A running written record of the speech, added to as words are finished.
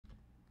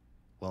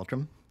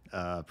welcome.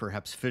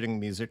 Perhaps fitting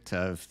music to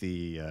have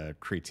the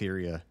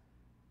criteria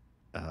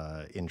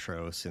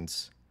intro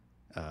since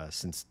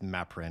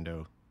Map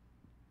Rando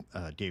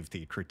gave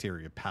the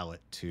criteria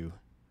palette to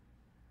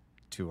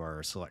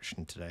our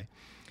selection today.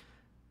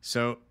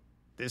 So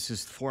this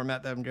is the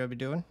format that I'm going to be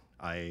doing.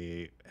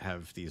 I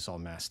have these all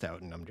masked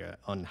out, and I'm going to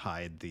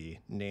unhide the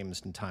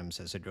names and times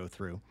as I go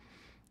through.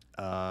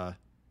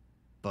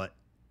 But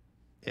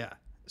yeah,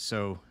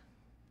 so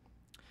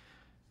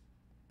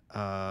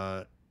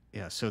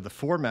so the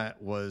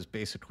format was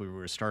basically we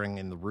were starting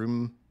in the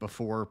room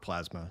before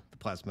Plasma, the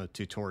Plasma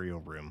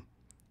tutorial room,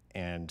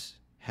 and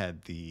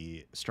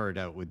started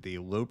out with the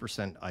low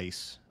percent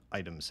ice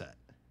item set,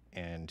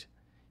 and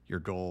your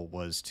goal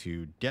was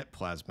to get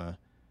Plasma,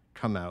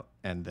 come out,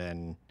 and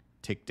then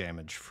take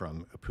damage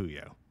from a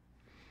Puyo.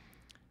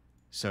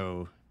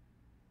 So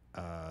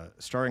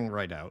starting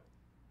right out,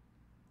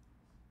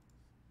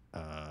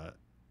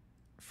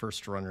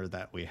 first runner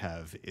that we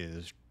have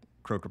is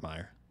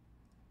Krokemeyer.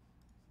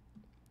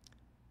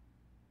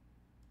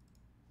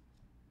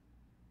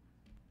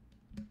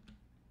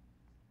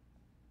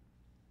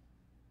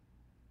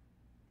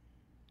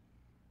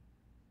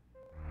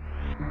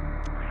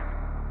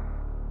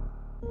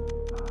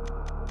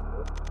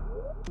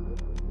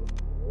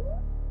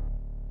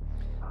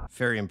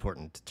 Very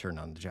important to turn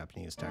on the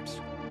Japanese text.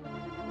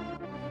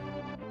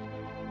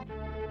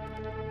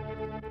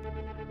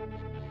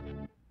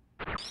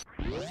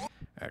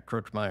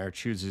 Krokemeyer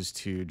chooses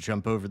to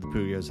jump over the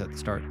Puyos at the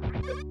start.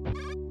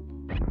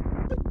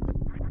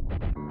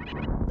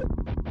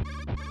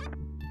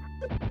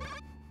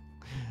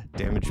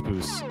 Damage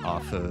boosts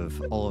off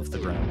of all of the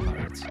ground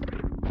pirates.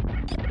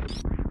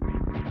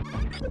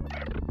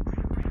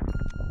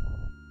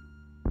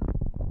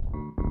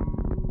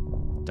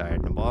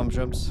 Diagonal bomb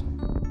jumps.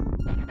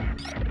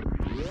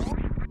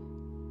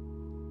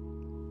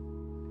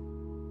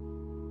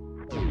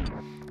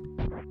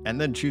 And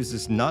then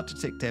chooses not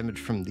to take damage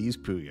from these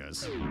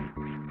Puyos.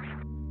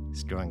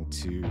 He's going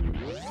to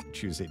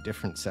choose a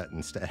different set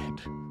instead.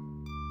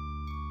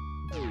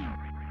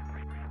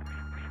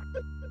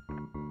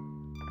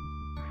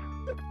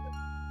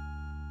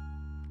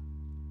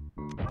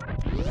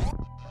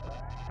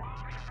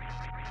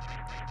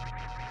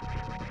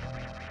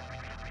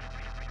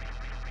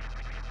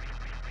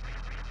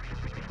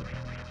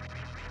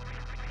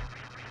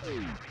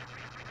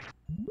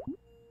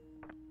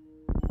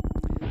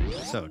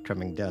 So,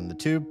 coming down the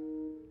tube.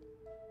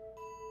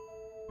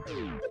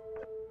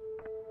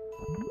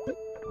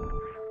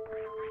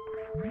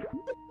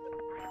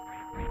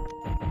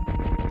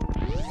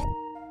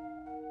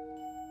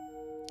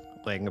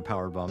 Laying a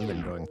power bomb,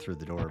 then going through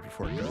the door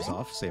before it goes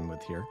off. Same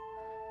with here.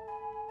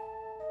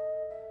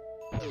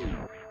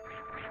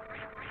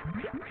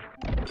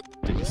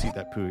 Did you see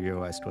that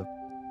Puyo Ice Whip?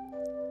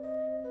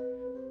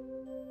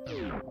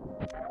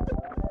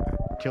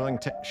 Killing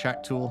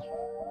Shack Tool.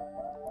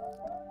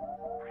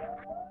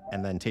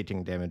 And then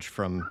taking damage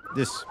from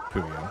this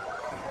Puyo.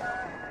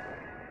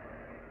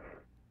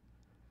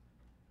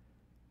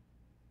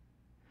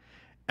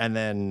 And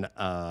then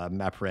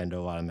Map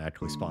Rando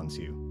automatically spawns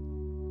you,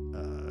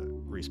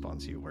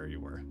 respawns you where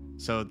you were.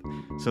 So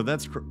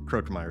that's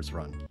Krokemeyer's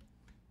run.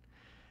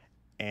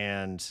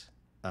 And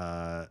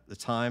the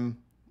time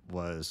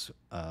was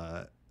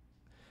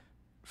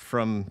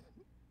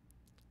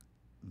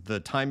the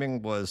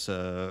timing was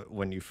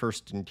when you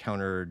first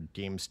encountered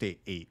game state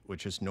 8,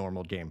 which is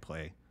normal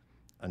gameplay,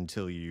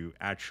 until you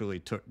actually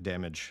took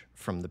damage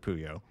from the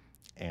Puyo.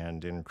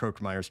 And in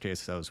Krokemeyer's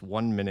case, that was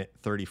 1 minute,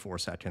 34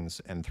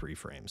 seconds, and 3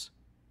 frames.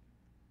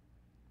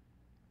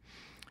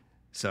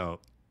 So,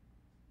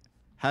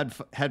 had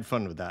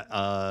fun with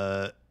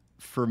that.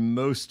 For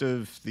most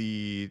of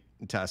the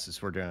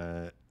tasks, we're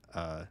going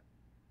to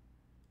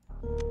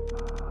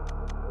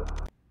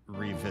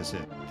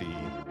revisit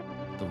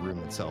the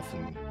room itself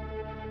in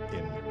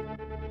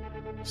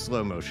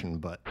slow motion,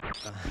 but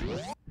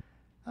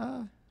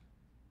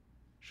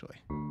actually,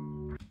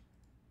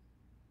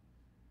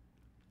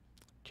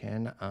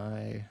 can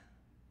I?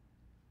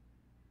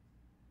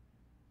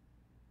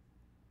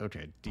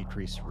 Okay,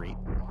 decrease rate.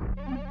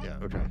 Yeah,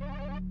 okay.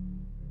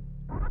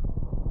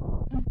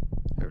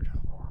 There we go.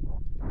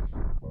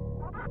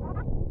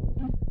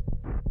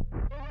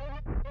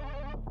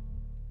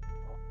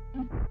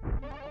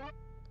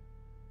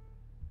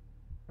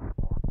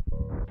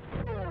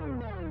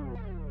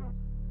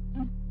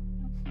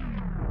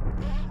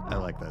 I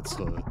like that.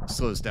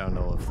 Slows down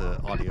all of the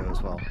audio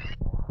as well.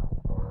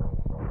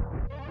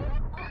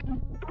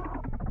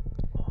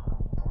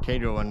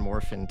 Kato and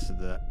morph into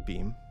the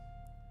beam.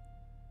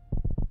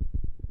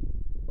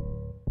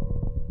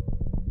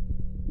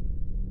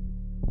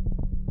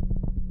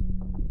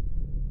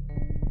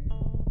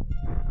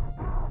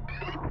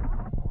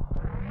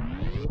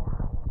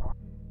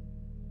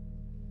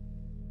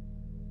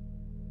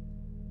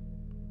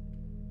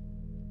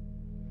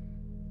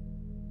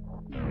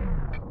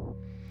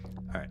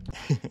 All right.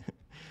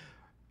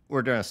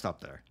 We're going to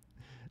stop there.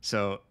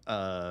 So,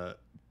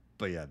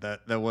 but yeah,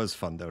 that was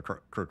fun though,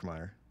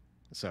 Krokemeyer.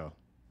 So,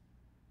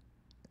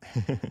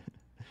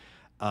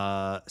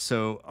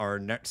 So our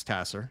next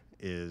tasser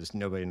is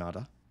Nobody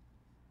Nada,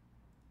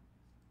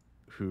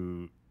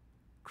 who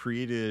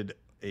created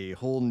a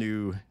whole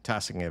new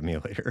tasking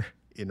emulator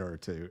in order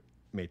to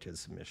make his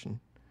submission.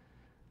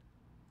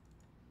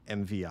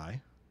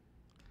 MVI.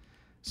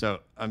 So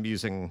I'm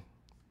using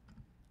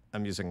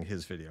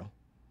his video.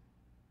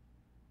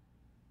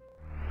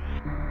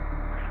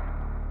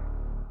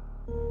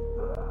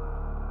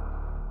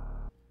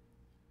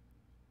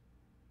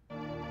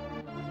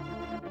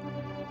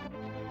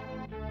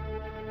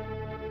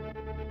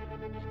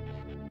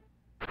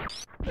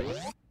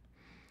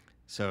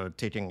 So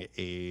taking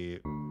a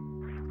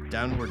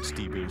downwards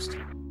deboost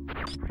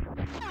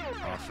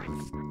off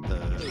of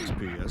those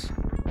Puyos.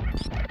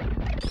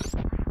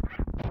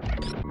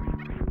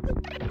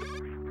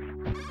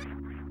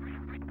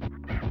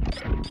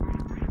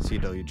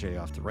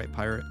 CWJ off the right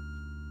pirate.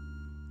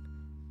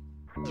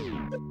 All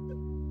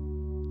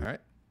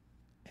right.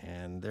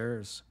 And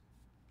there's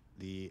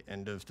the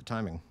end of the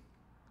timing.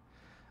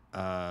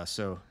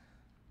 So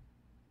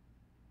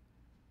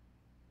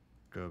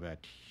go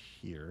back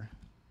here.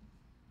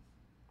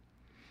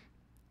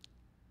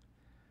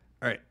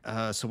 All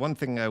right. So one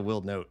thing I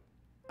will note,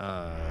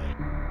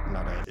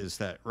 Nada, is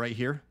that right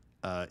here,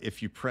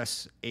 if you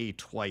press A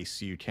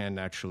twice, you can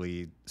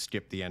actually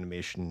skip the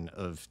animation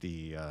of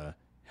the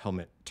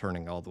helmet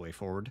turning all the way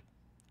forward.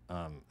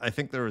 I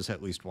think there was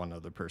at least one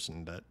other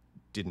person that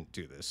didn't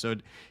do this. So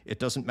it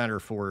doesn't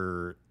matter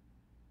for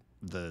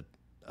the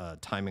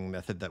timing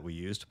method that we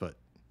used, but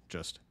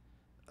just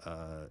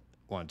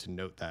wanted to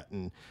note that.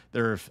 And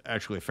there are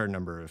actually a fair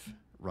number of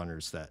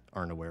runners that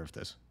aren't aware of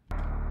this.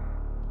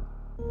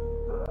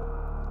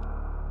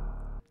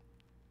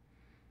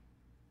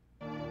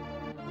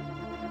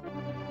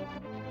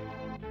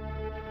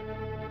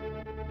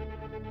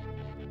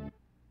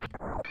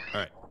 All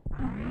right.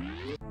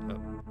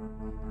 Oh.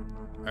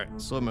 All right,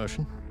 slow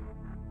motion.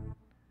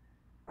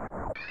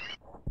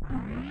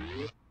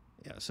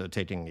 Yeah, so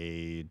taking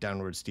a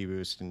downwards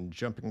deboost and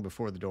jumping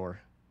before the door.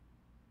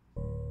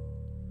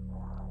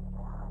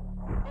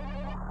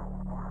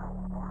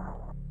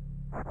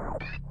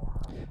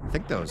 I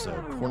think that was a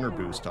corner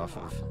boost off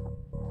of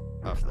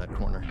that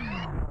corner,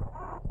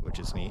 which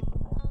is neat.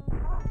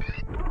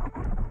 All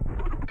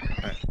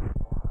right.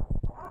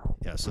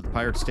 Yeah, so the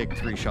pirates take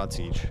 3 shots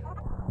each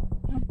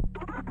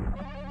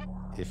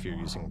if you're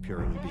using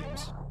purely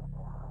beams.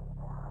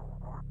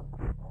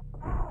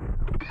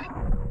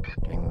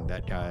 Getting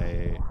that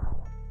guy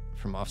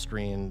from off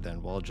screen,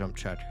 then wall jump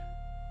check.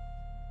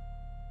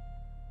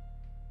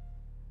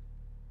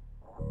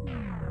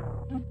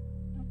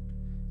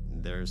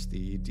 There's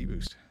the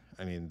deboost.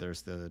 I mean,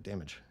 there's the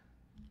damage.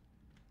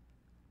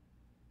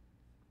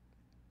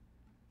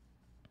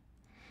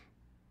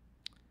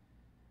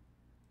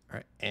 All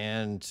right,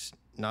 and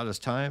Nada's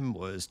time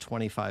was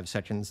 25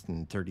 seconds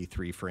and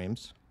 33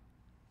 frames.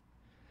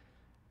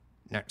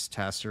 Next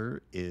tasser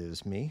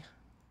is me.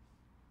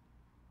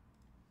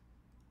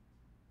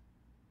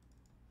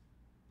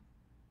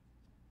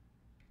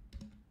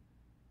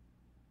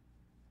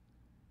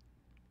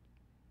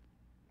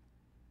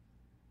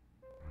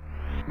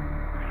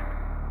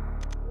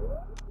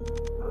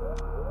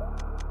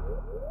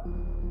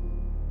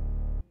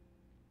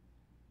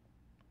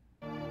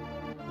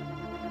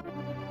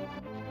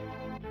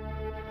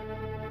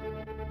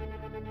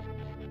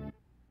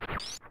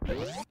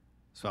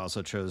 So I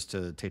also chose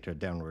to take a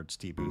downwards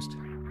deboost.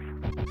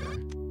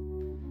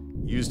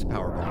 Used a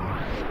power bomb,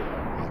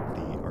 like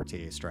the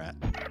RTA strat,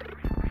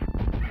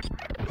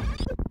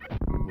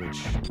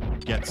 which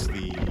gets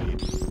the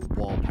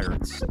wall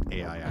pirates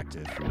AI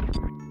active.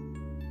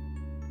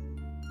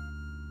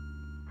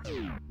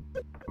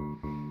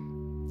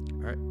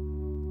 All right,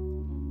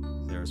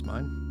 there's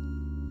mine.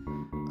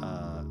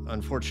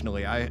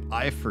 Unfortunately,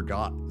 I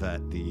forgot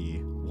that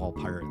the wall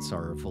pirates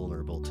are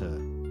vulnerable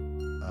to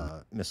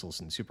missiles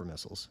and super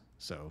missiles,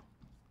 so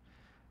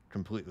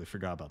completely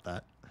forgot about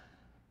that.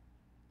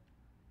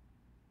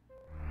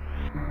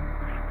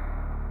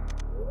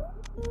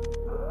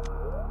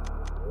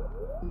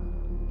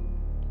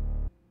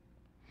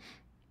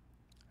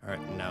 All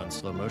right, now in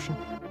slow motion.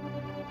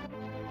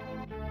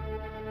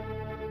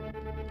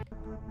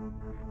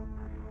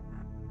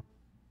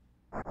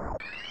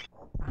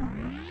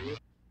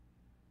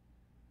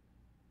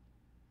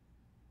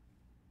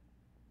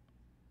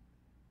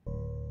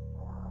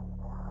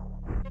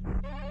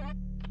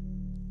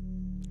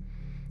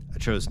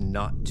 I chose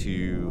not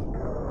to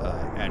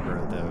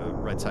aggro the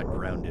right side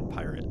grounded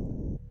pirate.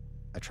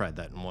 I tried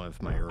that in one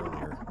of my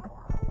earlier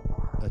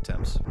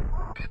attempts,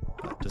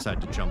 but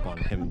decided to jump on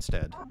him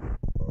instead.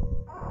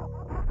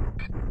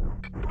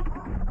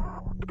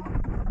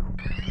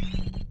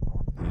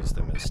 Use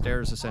them as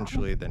stairs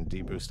essentially, then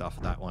deboost off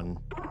of that one,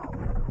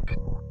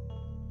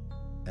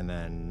 and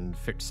then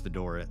fix the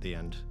door at the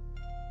end.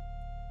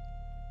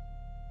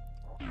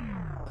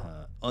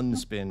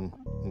 Unspin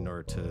in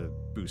order to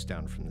boost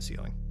down from the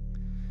ceiling.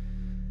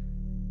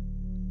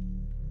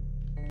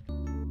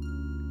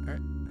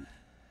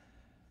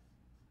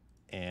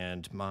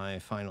 And my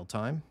final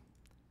time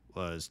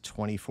was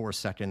 24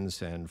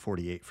 seconds and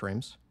 48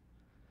 frames.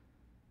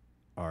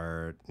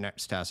 Our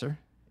next tasser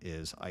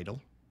is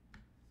idle.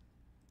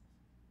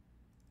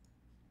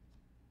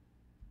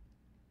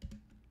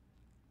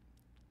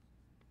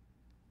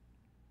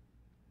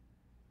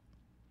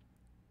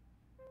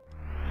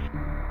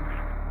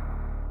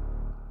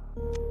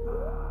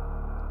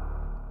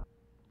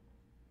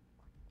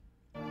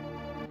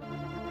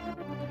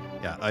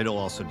 Yeah, idle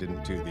also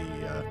didn't do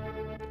the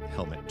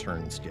helmet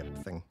turn skip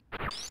thing.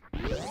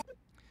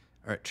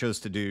 All right, chose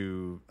to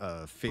do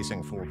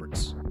facing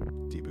forwards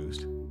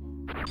deboost.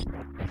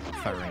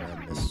 Firing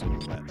a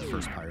missile at the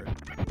first pirate.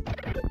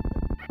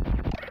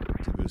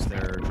 Deboost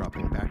there,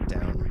 dropping back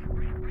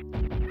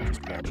down.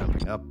 Just wall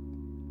jumping up.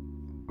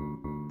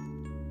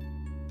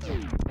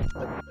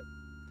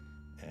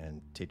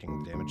 And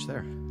taking the damage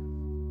there.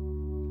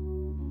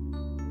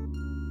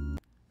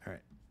 All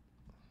right.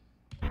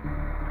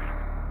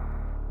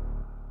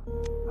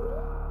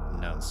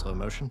 Now in slow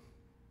motion.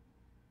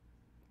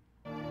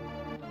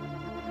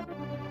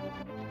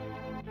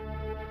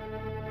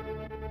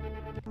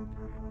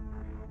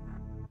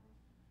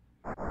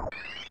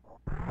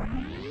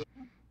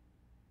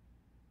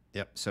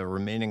 Yep, so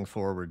remaining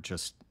forward,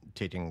 just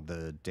taking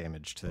the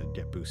damage to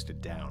get boosted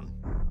down.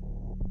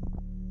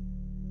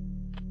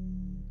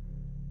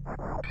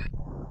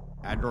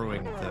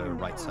 Aggroing the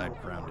right side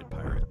grounded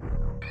pirate.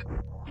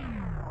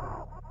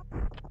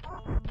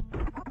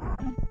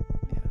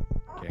 Yeah,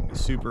 getting a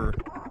super.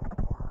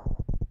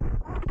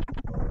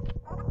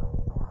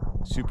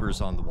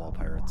 Supers on the wall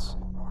pirates.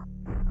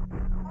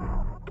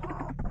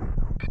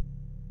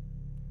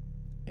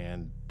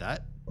 And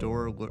that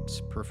door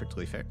looks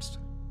perfectly fixed,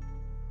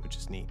 which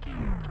is neat.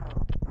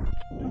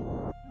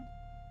 All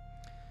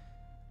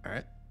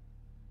right.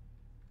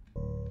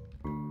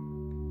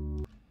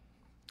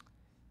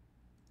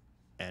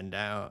 And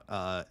now,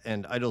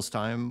 and idle's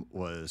time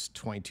was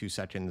 22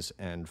 seconds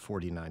and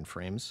 49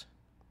 frames.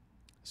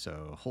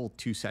 So a whole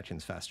 2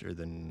 seconds faster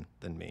than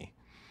me.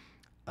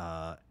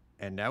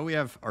 And now we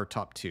have our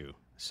top two.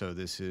 So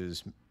this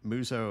is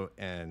Muzo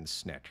and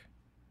Snick.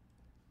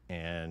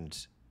 And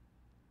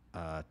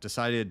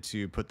decided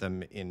to put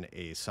them in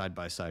a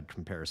side-by-side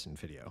comparison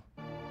video.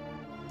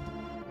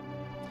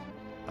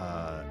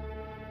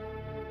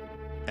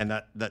 And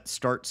that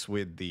starts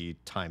with the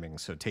timing,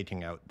 so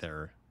taking out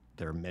their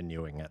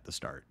menuing at the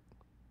start.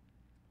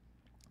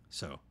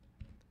 So,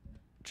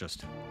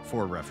 just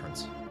for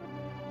reference.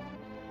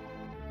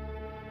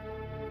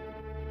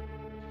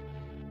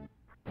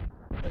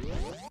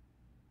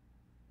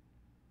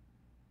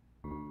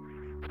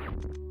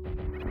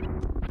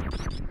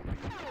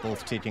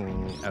 Both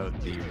taking out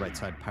the right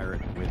side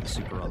pirate with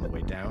super on the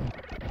way down.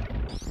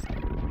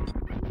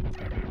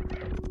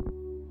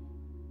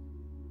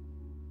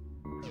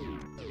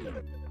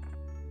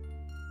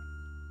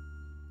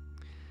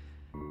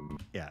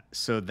 Yeah,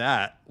 so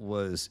that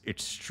was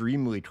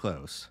extremely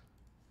close.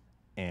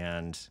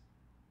 And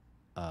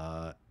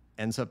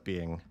ends up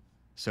being,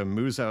 so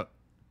Muzo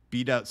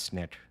beat out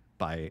Snick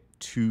by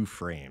 2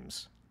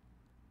 frames,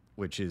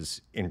 which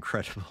is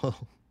incredible.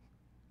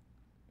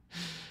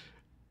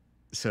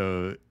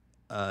 So,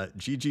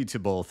 GG to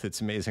both.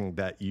 It's amazing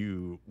that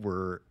you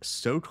were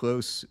so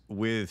close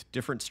with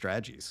different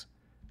strategies.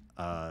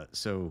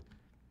 So,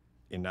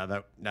 now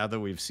that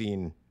we've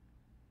seen,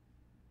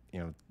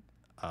 the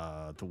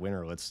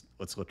winner, let's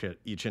look at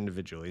each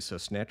individually. So,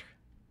 Snick.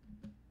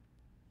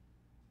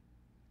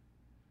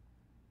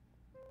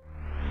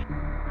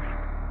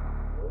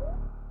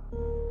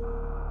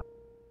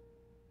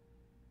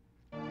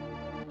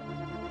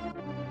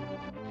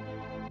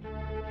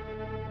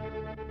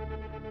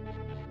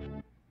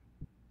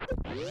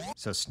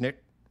 So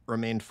Snick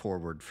remained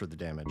forward for the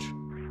damage.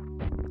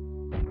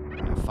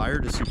 And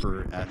fired a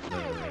super at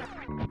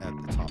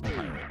the top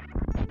pirate.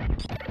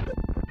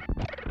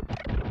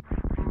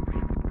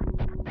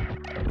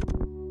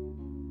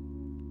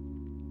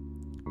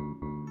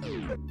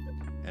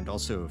 And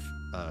also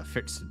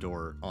fixed the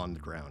door on the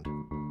ground.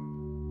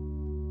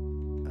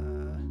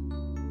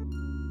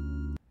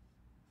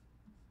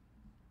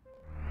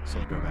 So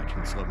I'll go back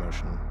in slow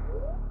motion.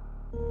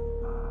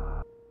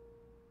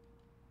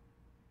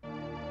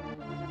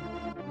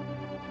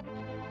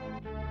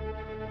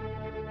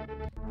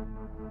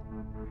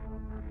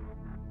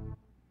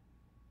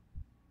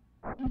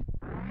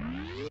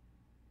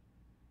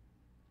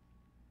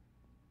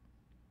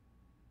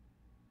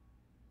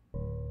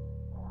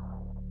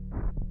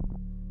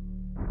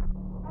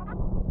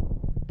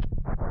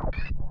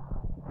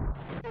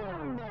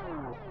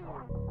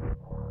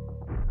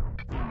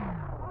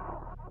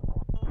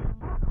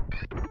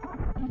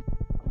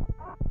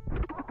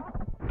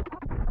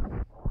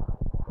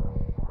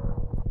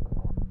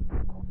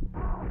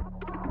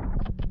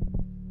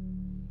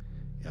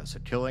 So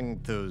killing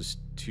those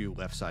 2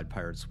 left side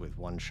pirates with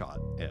 1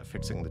 shot,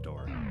 fixing the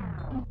door,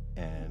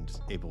 and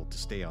able to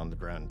stay on the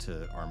ground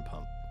to arm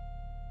pump.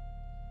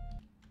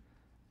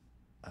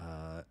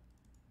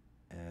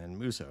 And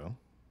Muzo.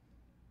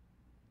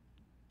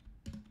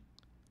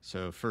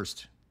 So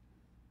first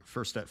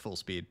at full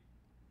speed.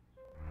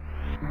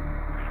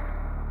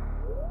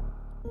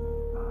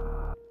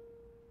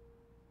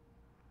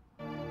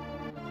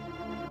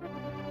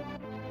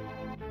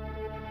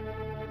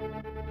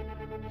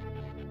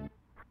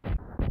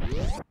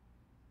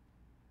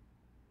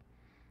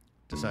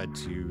 decide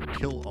to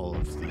kill all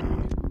of the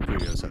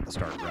Puyos at the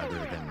start rather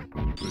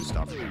than boost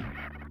off of them.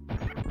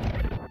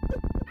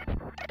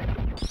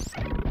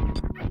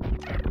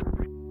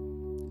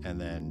 And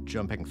then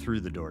jumping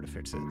through the door to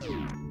fix it.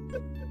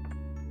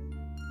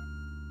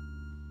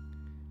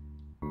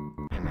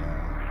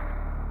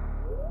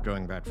 And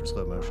going back for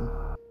slow motion.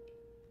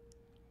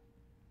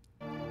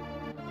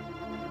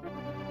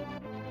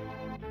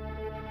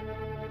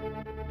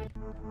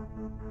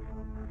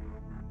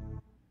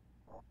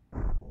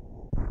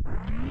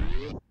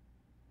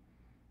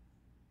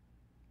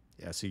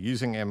 Yeah, so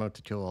using ammo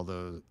to kill all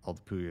the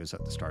Puyos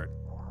at the start.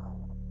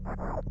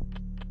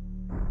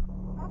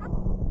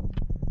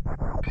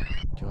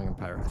 Killing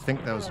Empire. I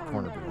think that was a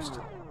corner boost.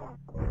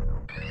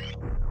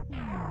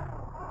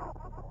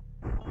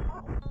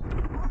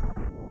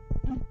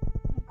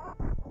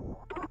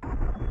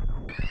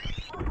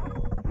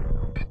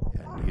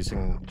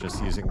 And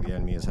just using the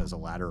enemies as a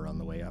ladder on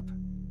the way up.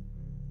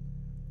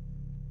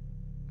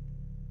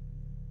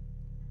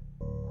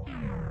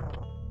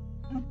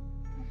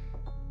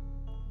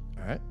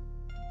 All right.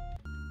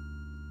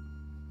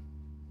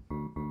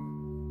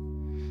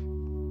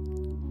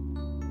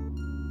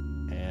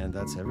 And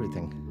that's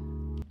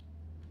everything.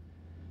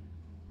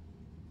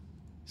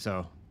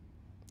 So,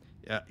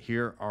 yeah,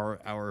 here are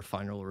our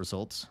final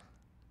results.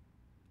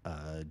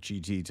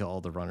 GG to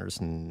all the runners,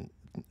 and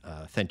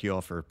thank you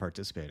all for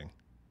participating.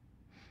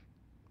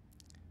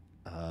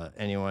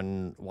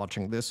 Anyone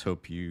watching this,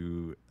 hope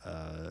you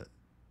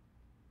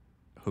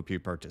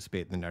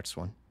participate in the next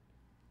one.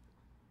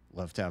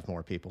 Love to have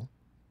more people.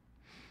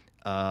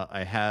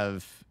 I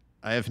have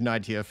an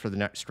idea for the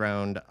next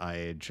round.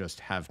 I just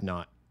have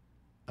not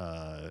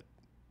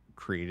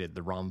created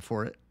the ROM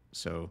for it,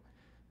 so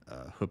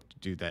hope to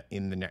do that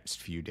in the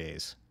next few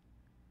days.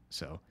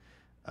 So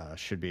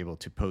should be able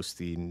to post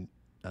the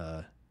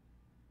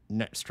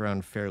next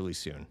round fairly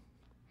soon.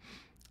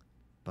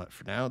 But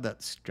for now,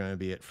 that's going to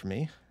be it for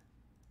me.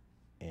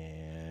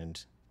 And